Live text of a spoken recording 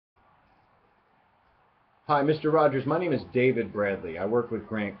Hi, Mr. Rogers. My name is David Bradley. I work with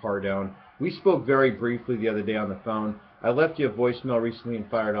Grant Cardone. We spoke very briefly the other day on the phone. I left you a voicemail recently and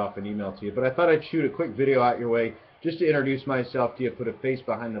fired off an email to you, but I thought I'd shoot a quick video out your way just to introduce myself to you, put a face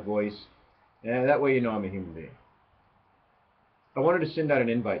behind the voice, and that way you know I'm a human being. I wanted to send out an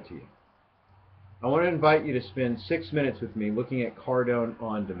invite to you. I want to invite you to spend 6 minutes with me looking at Cardone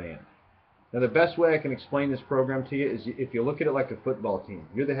on demand. Now, the best way I can explain this program to you is if you look at it like a football team.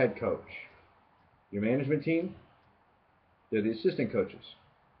 You're the head coach. Your management team, they're the assistant coaches.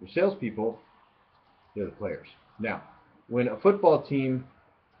 Your salespeople, they're the players. Now, when a football team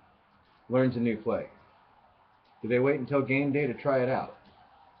learns a new play, do they wait until game day to try it out?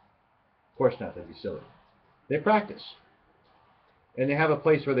 Of course not. That'd be silly. They practice, and they have a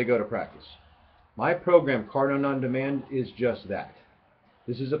place where they go to practice. My program, Cardone on Demand, is just that.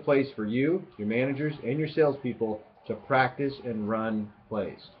 This is a place for you, your managers, and your salespeople to practice and run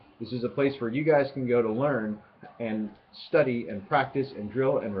plays. This is a place where you guys can go to learn and study and practice and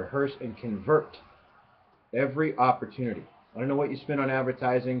drill and rehearse and convert every opportunity. I don't know what you spend on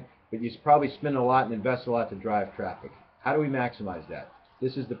advertising, but you probably spend a lot and invest a lot to drive traffic. How do we maximize that?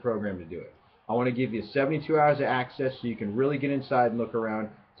 This is the program to do it. I want to give you 72 hours of access so you can really get inside and look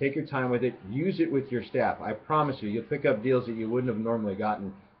around. Take your time with it. Use it with your staff. I promise you, you'll pick up deals that you wouldn't have normally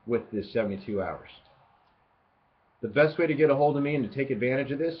gotten with this 72 hours. The best way to get a hold of me and to take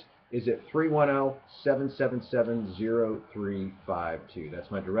advantage of this is at 310-777-0352. That's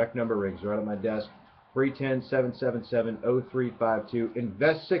my direct number. Rings right at my desk. 310-777-0352.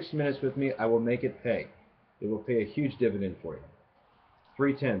 Invest 6 minutes with me. I will make it pay. It will pay a huge dividend for you.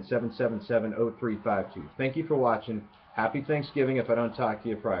 310-777-0352. Thank you for watching. Happy Thanksgiving if I don't talk to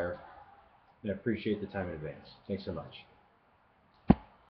you prior. And I appreciate the time in advance. Thanks so much.